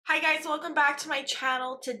Hi guys, welcome back to my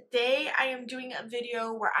channel. Today I am doing a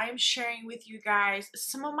video where I am sharing with you guys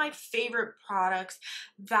some of my favorite products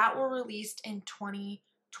that were released in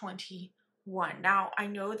 2021. Now, I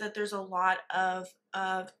know that there's a lot of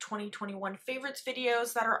 2021 favorites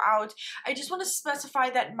videos that are out. I just want to specify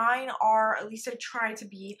that mine are, at least I try to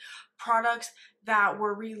be, products that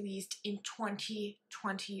were released in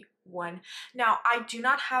 2021. Now, I do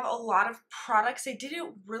not have a lot of products. I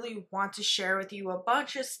didn't really want to share with you a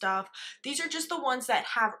bunch of stuff. These are just the ones that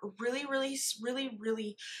have really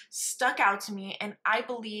stuck out to me, and I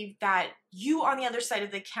believe that you on the other side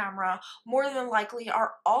of the camera more than likely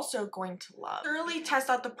are also going to love. Thoroughly test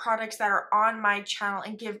out the products that are on my channel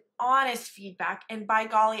and give honest feedback, and by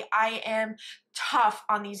golly, I am tough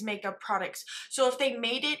on these makeup products. So if they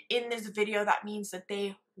made it in this video, that means that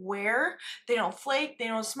they wear, they don't flake, they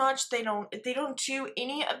don't smudge, they don't do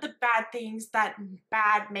any of the bad things that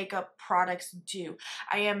bad makeup products do.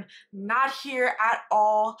 I am not here at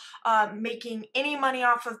all making any money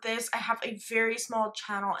off of this. I have a very small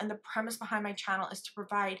channel, and the premise behind my channel is to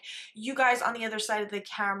provide you guys on the other side of the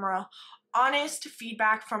camera honest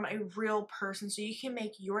feedback from a real person so you can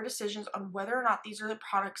make your decisions on whether or not these are the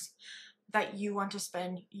products that you want to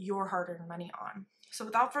spend your hard-earned money on. So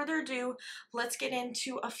without further ado, let's get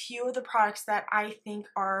into a few of the products that I think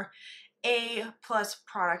are A+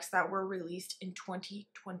 products that were released in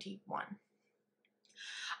 2021.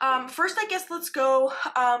 First, I guess let's go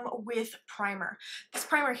with primer. This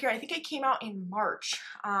primer here, I think it came out in March,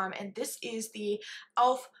 and this is the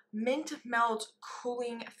e.l.f. Mint Melt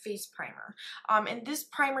Cooling Face Primer. And this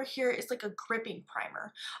primer here is like a gripping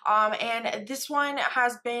primer. And this one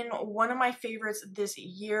has been one of my favorites this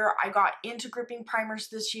year. I got into gripping primers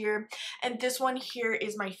this year, and this one here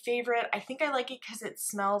is my favorite. I think I like it because it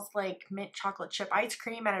smells like mint chocolate chip ice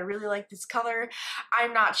cream, and I really like this color.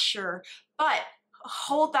 I'm not sure, but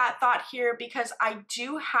hold that thought here because I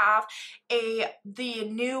do have the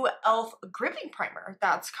new e.l.f. gripping primer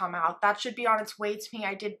that's come out. That should be on its way to me.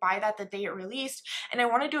 I did buy that the day it released, and I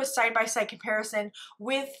want to do a side-by-side comparison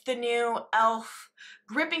with the new e.l.f.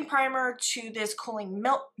 gripping primer to this cooling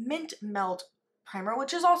mint melt primer,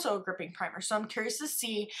 which is also a gripping primer. So I'm curious to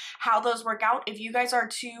see how those work out. If you guys are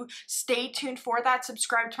to stay tuned for that,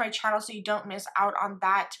 subscribe to my channel so you don't miss out on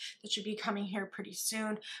that. That should be coming here pretty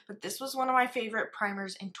soon. But this was one of my favorite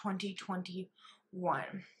primers in 2021.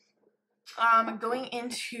 Going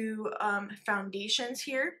into foundations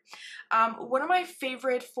here, one of my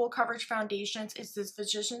favorite full coverage foundations is this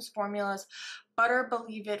Physicians Formula's Butter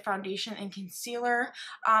Believe It foundation and concealer.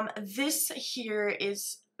 This here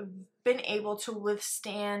is been able to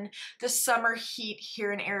withstand the summer heat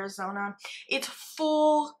here in Arizona. It's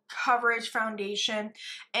full coverage foundation,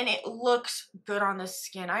 and it looks good on the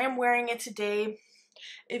skin. I am wearing it today.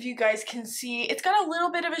 If you guys can see, it's got a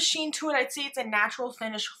little bit of a sheen to it. I'd say it's a natural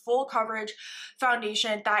finish, full coverage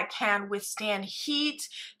foundation that can withstand heat,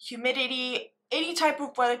 humidity, any type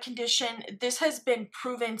of weather condition. This has been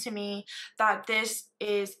proven to me that this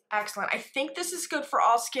is excellent. I think this is good for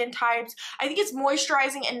all skin types. I think it's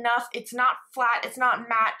moisturizing enough. It's not flat, it's not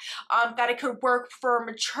matte, that it could work for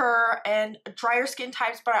mature and drier skin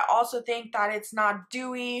types, but I also think that it's not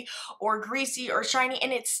dewy or greasy or shiny,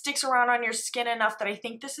 and it sticks around on your skin enough that I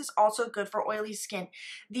think this is also good for oily skin.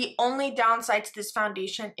 The only downside to this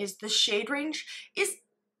foundation is the shade range is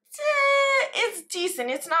it's decent.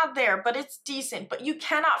 It's not there, but it's decent. But you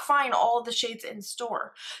cannot find all of the shades in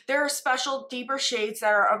store. There are special deeper shades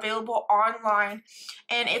that are available online,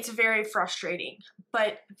 and it's very frustrating.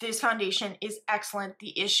 But this foundation is excellent.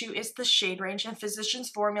 The issue is the shade range, and Physicians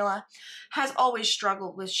Formula has always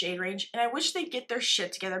struggled with shade range, and I wish they'd get their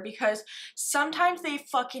shit together because sometimes they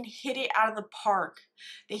fucking hit it out of the park.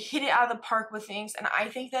 They hit it out of the park with things, and I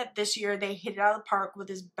think that this year they hit it out of the park with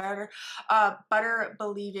this Butter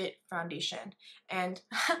Believe It foundation. And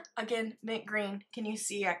again, mint green. Can you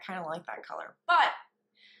see? I kind of like that color. But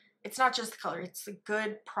it's not just the color, it's a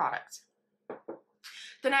good product.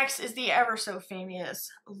 The next is the ever so famous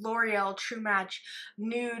L'Oreal True Match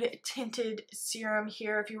Nude Tinted Serum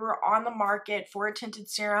here. If you were on the market for a tinted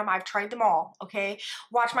serum, I've tried them all, okay?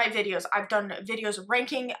 Watch my videos. I've done videos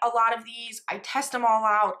ranking a lot of these. I test them all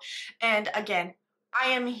out. And again,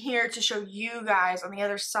 I am here to show you guys on the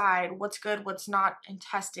other side what's good, what's not, and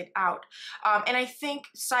test it out. And I think,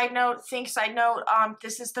 side note,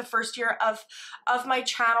 this is the first year of my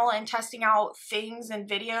channel and testing out things and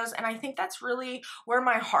videos, and I think that's really where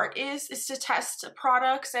my heart is to test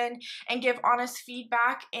products and give honest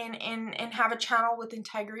feedback and have a channel with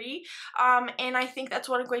integrity. And I think that's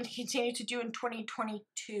what I'm going to continue to do in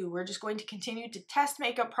 2022. We're just going to continue to test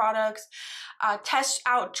makeup products, test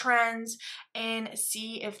out trends, and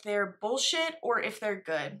see if they're bullshit or if they're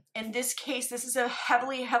good. In this case, this is a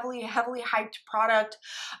heavily hyped product,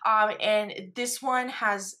 and this one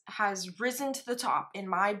has risen to the top in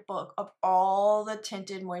my book of all the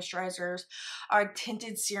tinted moisturizers,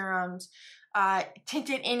 tinted serums,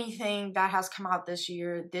 tinted anything that has come out this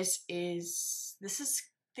year. This is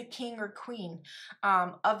the king or queen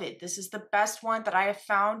of it. This is the best one that I have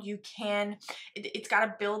found. You can, it's got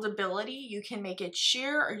a buildability. You can make it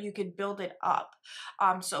sheer or you could build it up.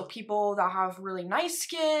 So people that have really nice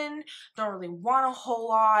skin, don't really want a whole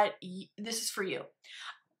lot, this is for you.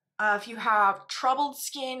 If you have troubled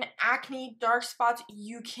skin, acne, dark spots,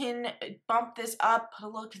 you can bump this up, put a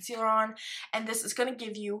little concealer on, and this is going to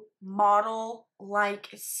give you model-like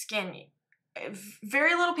skin.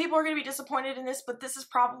 Very little people are going to be disappointed in this, but this is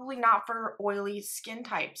probably not for oily skin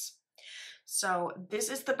types. So this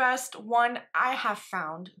is the best one I have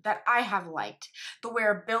found that I have liked. The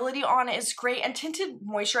wearability on it is great, and tinted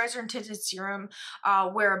moisturizer and tinted serum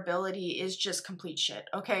wearability is just complete shit.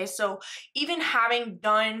 Okay, so even having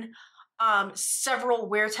done several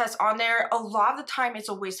wear tests on there, a lot of the time it's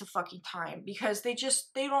a waste of fucking time because they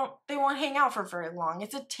won't hang out for very long.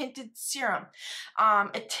 It's a tinted serum,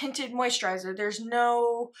 a tinted moisturizer. There's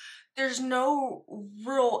no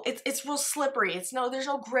real, it's real slippery. there's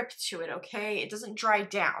no grip to it, okay? It doesn't dry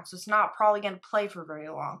down, so it's not probably gonna play for very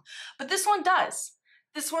long. But this one does.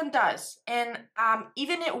 This one does, and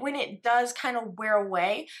even when it does kind of wear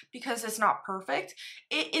away because it's not perfect,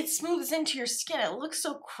 it smooths into your skin. It looks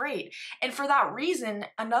so great, and for that reason,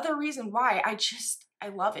 another reason why I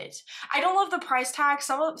love it. I don't love the price tag.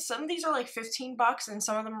 Some of these are like 15 bucks and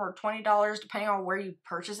some of them are $20 depending on where you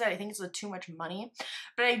purchase it. I think it's too much money,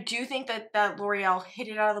 but I do think that L'Oreal hit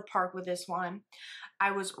it out of the park with this one.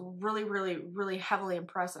 I was really heavily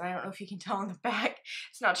impressed, and I don't know if you can tell in the back,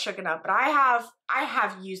 it's not shooken up, but I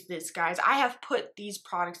have used this, guys. I have put these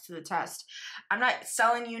products to the test. I'm not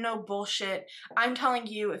selling you no bullshit. I'm telling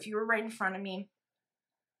you, if you were right in front of me,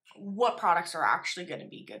 what products are actually going to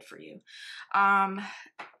be good for you.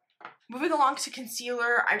 Moving along to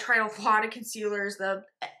concealer, I tried a lot of concealers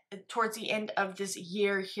towards the end of this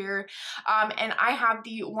year here, and I have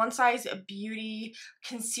the One Size Beauty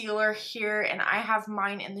concealer here, and I have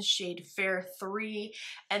mine in the shade Fair 3,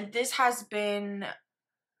 and this has been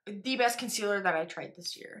the best concealer that I tried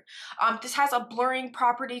this year. This has a blurring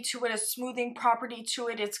property to it, a smoothing property to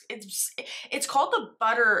it. It's called the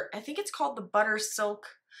Butter, I think it's called the Butter Silk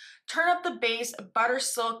Turn Up the Base Butter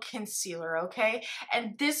Silk Concealer, okay?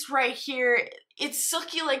 And this right here, it's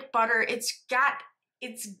silky like butter. It's got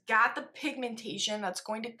the pigmentation that's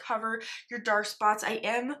going to cover your dark spots. I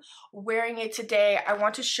am wearing it today. I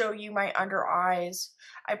want to show you my under eyes.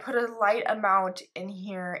 I put a light amount in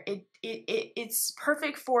here. It's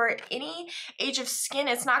perfect for any age of skin.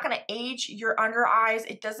 It's not going to age your under eyes.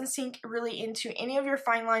 It doesn't sink really into any of your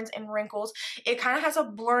fine lines and wrinkles. It kind of has a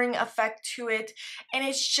blurring effect to it, and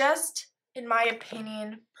it's just, in my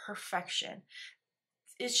opinion, perfection.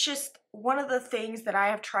 It's just one of the things that I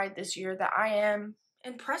have tried this year that I am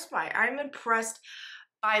impressed by. I'm impressed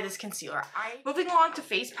by this concealer. Moving along to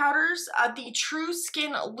face powders, the True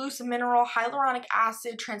Skin Loose Mineral Hyaluronic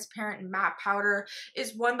Acid Transparent Matte Powder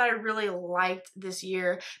is one that I really liked this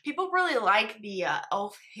year. People really like the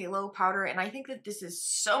e.l.f. Halo powder, and I think that this is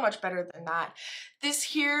so much better than that. This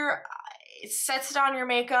here, it sets it on your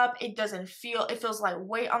makeup. It feels like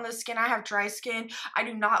weight on the skin. I have dry skin. I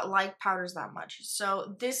do not like powders that much.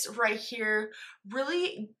 So this right here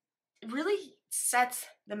really sets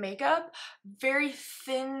the makeup. Very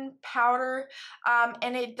thin powder,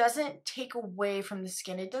 and it doesn't take away from the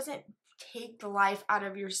skin. It doesn't take the life out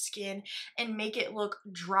of your skin and make it look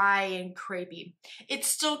dry and crepey. It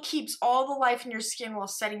still keeps all the life in your skin while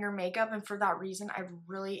setting your makeup, and for that reason, I've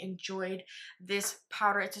really enjoyed this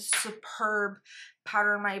powder. It's a superb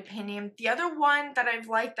powder in my opinion. The other one that I've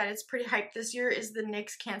liked that is pretty hyped this year is the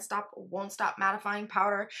NYX Can't Stop Won't Stop Mattifying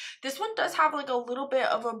Powder. This one does have like a little bit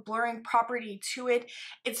of a blurring property to it.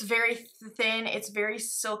 It's very thin, it's very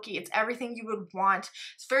silky, it's everything you would want.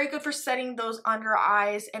 It's very good for setting those under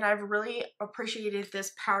eyes, and I've really appreciated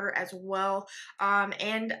this powder as well.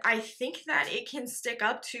 And I think that it can stick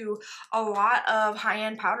up to a lot of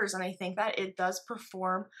high-end powders, and I think that it does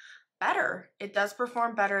perform better. It does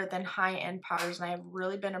perform better than high-end powders, and I have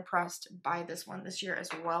really been impressed by this one this year as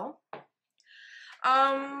well.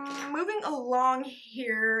 Moving along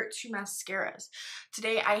here to mascaras.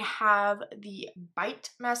 Today I have the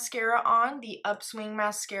Bite mascara on, the Upswing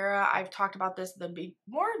mascara. I've talked about this the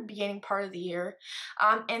more beginning part of the year,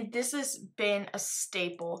 and this has been a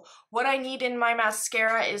staple. What I need in my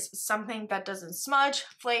mascara is something that doesn't smudge,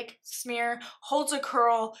 flake, smear, holds a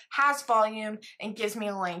curl, has volume, and gives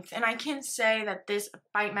me length. And I can say that this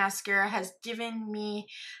Bite mascara has given me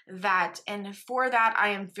that, and for that I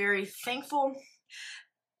am very thankful.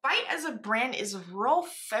 Bite as a brand is real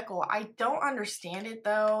fickle. I don't understand it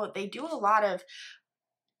though. They do a lot of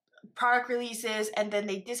product releases and then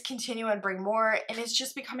they discontinue and bring more, and it's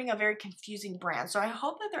just becoming a very confusing brand. So I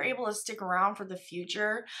hope that they're able to stick around for the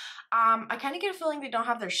future. I kind of get a feeling they don't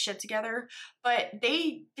have their shit together, but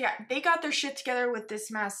they got their shit together with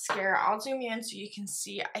this mascara. I'll zoom in so you can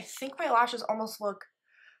see. I think my lashes almost look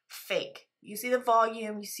fake. You see the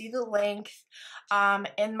volume, you see the length,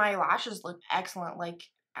 and my lashes look excellent. Like,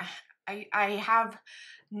 I have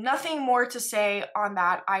nothing more to say on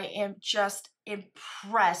that. I am just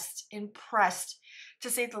impressed to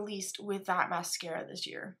say the least with that mascara this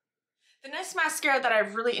year. The next mascara that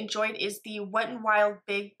I've really enjoyed is the Wet n Wild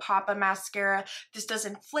Big Papa mascara. This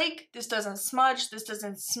doesn't flake, this doesn't smudge, this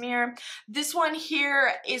doesn't smear. This one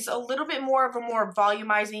here is a little bit more of a more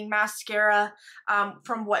volumizing mascara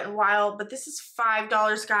from Wet n Wild, but this is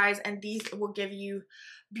 $5, guys, and these will give you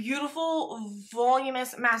beautiful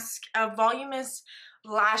voluminous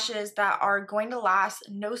lashes that are going to last,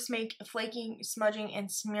 no flaking, smudging,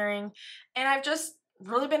 and smearing. And I've just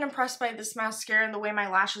really been impressed by this mascara and the way my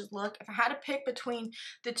lashes look. If I had to pick between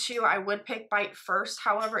the two, I would pick Bite first.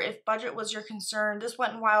 However, if budget was your concern, this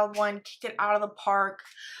Wet n Wild one kicked it out of the park.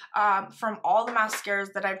 From all the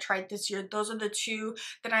mascaras that I've tried this year, those are the two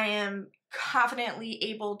that I am confidently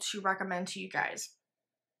able to recommend to you guys.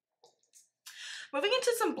 Moving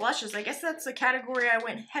into some blushes, I guess that's the category I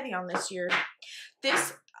went heavy on this year.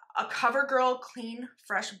 This a CoverGirl Clean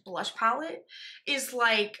Fresh Blush Palette is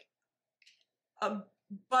like a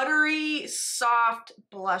buttery, soft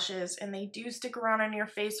blushes, and they do stick around on your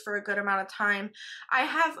face for a good amount of time. I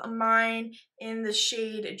have mine in the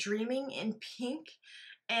shade Dreaming in pink,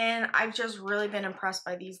 and I've just really been impressed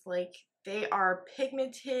by these. Like, they are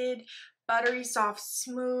pigmented, buttery, soft,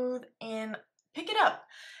 smooth, and pick it up.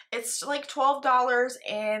 It's like $12,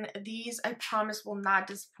 and these, I promise, will not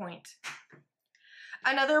disappoint.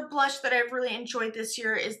 Another blush that I've really enjoyed this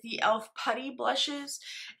year is the e.l.f. Putty blushes,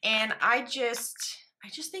 and I just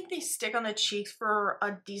think they stick on the cheeks for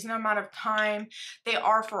a decent amount of time. They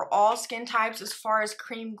are for all skin types as far as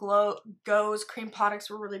cream glow goes. Cream products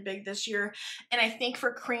were really big this year. And I think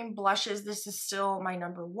for cream blushes, this is still my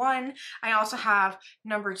 #1. I also have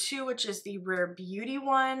 #2, which is the Rare Beauty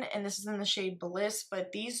one. And this is in the shade Bliss.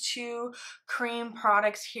 But these two cream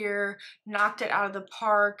products here knocked it out of the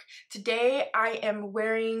park. Today, I am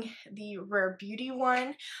wearing the Rare Beauty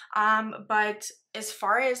one. But as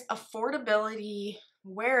far as affordability,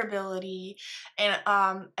 wearability, and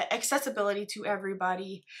accessibility to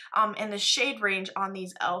everybody, and the shade range on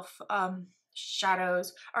these e.l.f.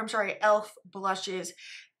 e.l.f. blushes,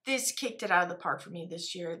 this kicked it out of the park for me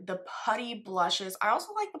this year. The putty blushes. I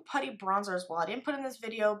also like the putty bronzer as well. I didn't put in this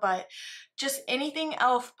video, but just anything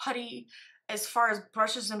e.l.f. putty as far as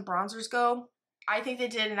brushes and bronzers go, I think they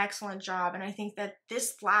did an excellent job, and I think that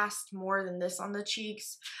this lasts more than this on the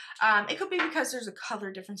cheeks. It could be because there's a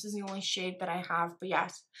color difference. This is the only shade that I have, but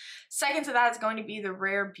yes. Second to that is going to be the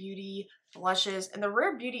Rare Beauty blushes, and the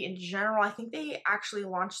Rare Beauty in general, I think they actually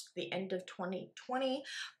launched at the end of 2020,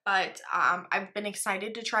 but I've been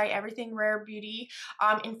excited to try everything Rare Beauty.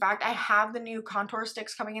 In fact, I have the new contour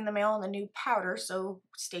sticks coming in the mail and the new powder, so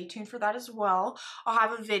stay tuned for that as well. I'll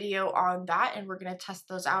have a video on that, and we're going to test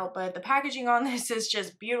those out, but the packaging on this is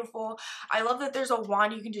just beautiful. I love that there's a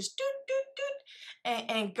wand you can just doot, doot, doot,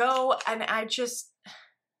 and go, and these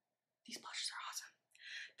blushes are awesome.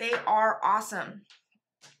 They are awesome.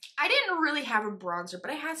 I didn't really have a bronzer,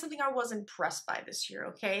 but I had something I was impressed by this year,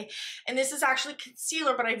 okay? And this is actually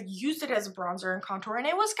concealer, but I've used it as a bronzer and contour, and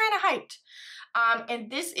it was kind of hyped.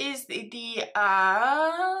 And this is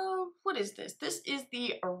what is this? This is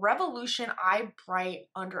the Revolution Eye Bright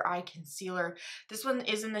Under Eye Concealer. This one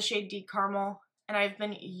is in the shade Deep Caramel, and I've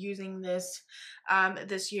been using this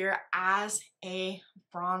this year as a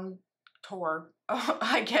bronzer.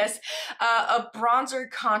 I guess, a bronzer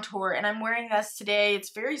contour, and I'm wearing this today.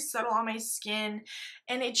 It's very subtle on my skin,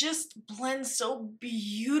 and it just blends so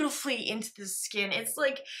beautifully into the skin. It's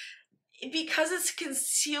like, because it's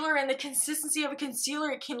concealer and the consistency of a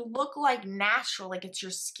concealer, it can look like natural, like it's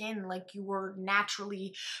your skin, like you were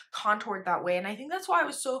naturally contoured that way. And I think that's why I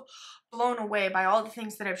was so blown away by all the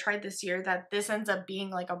things that I've tried this year, that this ends up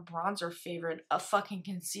being like a bronzer favorite, a fucking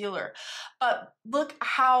concealer. But look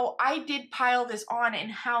how I did pile this on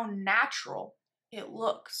and how natural it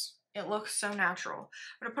looks. It looks so natural.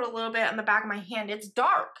 I'm gonna put a little bit on the back of my hand. It's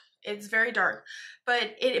dark. It's very dark,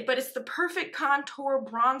 but it's the perfect contour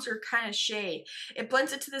bronzer kind of shade. It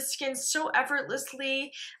blends into the skin so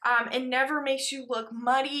effortlessly. It never makes you look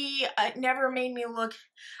muddy. It never made me look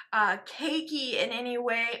cakey in any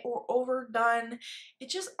way or overdone.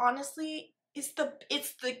 It just honestly it's the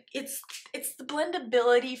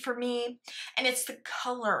blendability for me, and it's the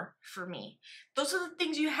color for me. Those are the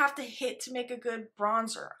things you have to hit to make a good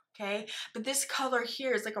bronzer. Okay, but this color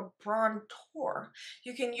here is like a bronzer.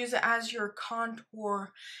 You can use it as your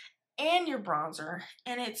contour and your bronzer,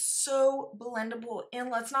 and it's so blendable. And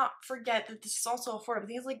let's not forget that this is also affordable. I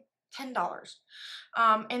think it's like $10.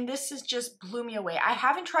 And this is just blew me away. I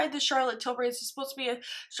haven't tried the Charlotte Tilbury. This is supposed to be a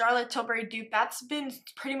Charlotte Tilbury dupe. That's been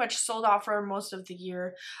pretty much sold out for most of the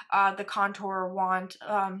year, the contour wand.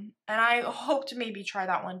 And I hope to maybe try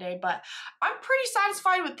that one day, but I'm pretty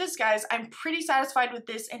satisfied with this, guys. I'm pretty satisfied with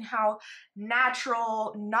this and how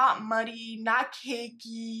natural, not muddy, not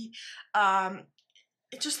cakey.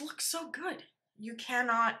 It just looks so good. You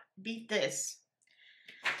cannot beat this.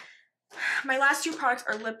 My last two products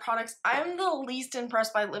are lip products. I'm the least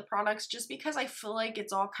impressed by lip products just because I feel like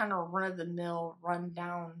it's all kind of run-of-the-mill,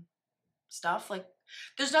 run-down stuff. Like,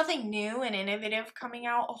 there's nothing new and innovative coming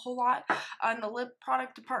out a whole lot on the lip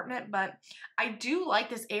product department, but I do like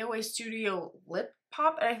this AOA Studio Lip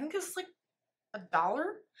Pop, and I think it's like $1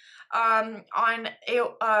 on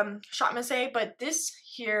Shop Miss A, but this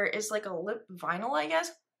here is like a lip vinyl, I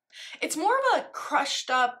guess. It's more of a crushed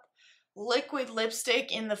up liquid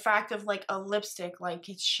lipstick in the fact of like a lipstick, like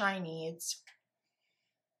it's shiny,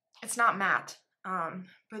 it's not matte.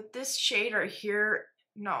 But this shade right here,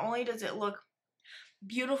 not only does it look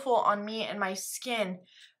beautiful on me and my skin,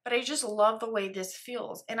 but I just love the way this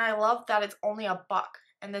feels, and I love that it's only $1,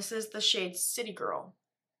 and this is the shade City Girl.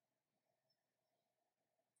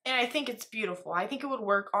 And I think it's beautiful. I think it would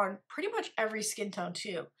work on pretty much every skin tone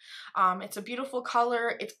too. It's a beautiful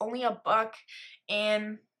color. It's only $1,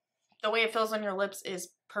 and the way it feels on your lips is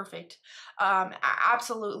perfect. I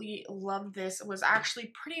absolutely love this. Was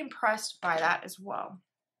actually pretty impressed by that as well.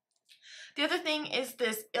 The other thing is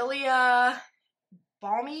this Ilia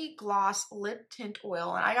Balmy Gloss Lip Tint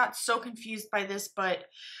Oil, and I got so confused by this, but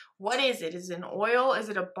what is it? Is it an oil? Is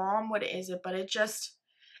it a balm? What is it? But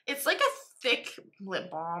it's like a thick lip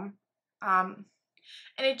balm, and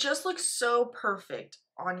it just looks so perfect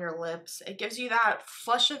on your lips. It gives you that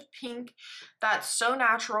flush of pink that's so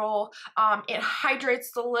natural. It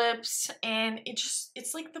hydrates the lips, and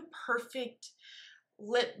it's like the perfect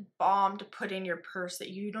lip balm to put in your purse that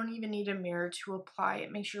you don't even need a mirror to apply.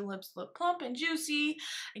 It makes your lips look plump and juicy.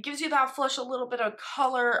 It gives you that flush, a little bit of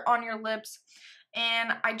color on your lips.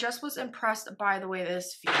 And I just was impressed by the way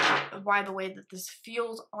this feels, by the way that this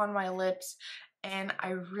feels on my lips, and I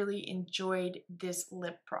really enjoyed this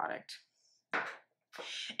lip product.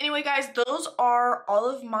 Anyway, guys, those are all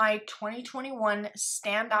of my 2021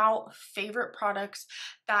 standout favorite products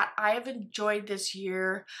that I have enjoyed this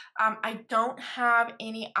year. I don't have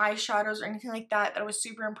any eyeshadows or anything like that I was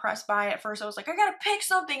super impressed by. At first, I was like, I gotta pick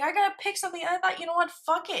something. And I thought, you know what,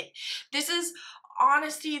 fuck it. This is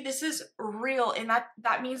honesty, this is real, and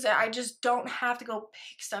that means that I just don't have to go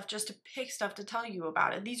pick stuff just to pick stuff to tell you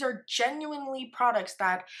about it. These are genuinely products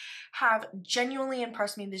that have genuinely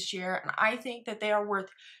impressed me this year, and I think that they are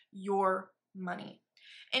worth your money.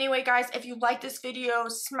 Anyway, guys, if you like this video,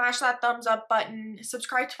 smash that thumbs up button,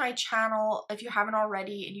 subscribe to my channel if you haven't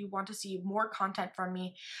already and you want to see more content from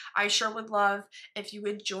me. I sure would love if you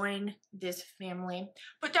would join this family.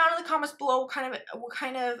 Put down in the comments below what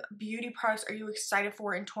kind of beauty products are you excited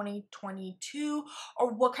for in 2022,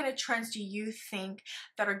 or what kind of trends do you think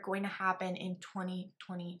that are going to happen in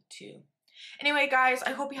 2022. Anyway, guys,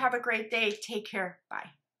 I hope you have a great day. Take care.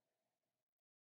 Bye.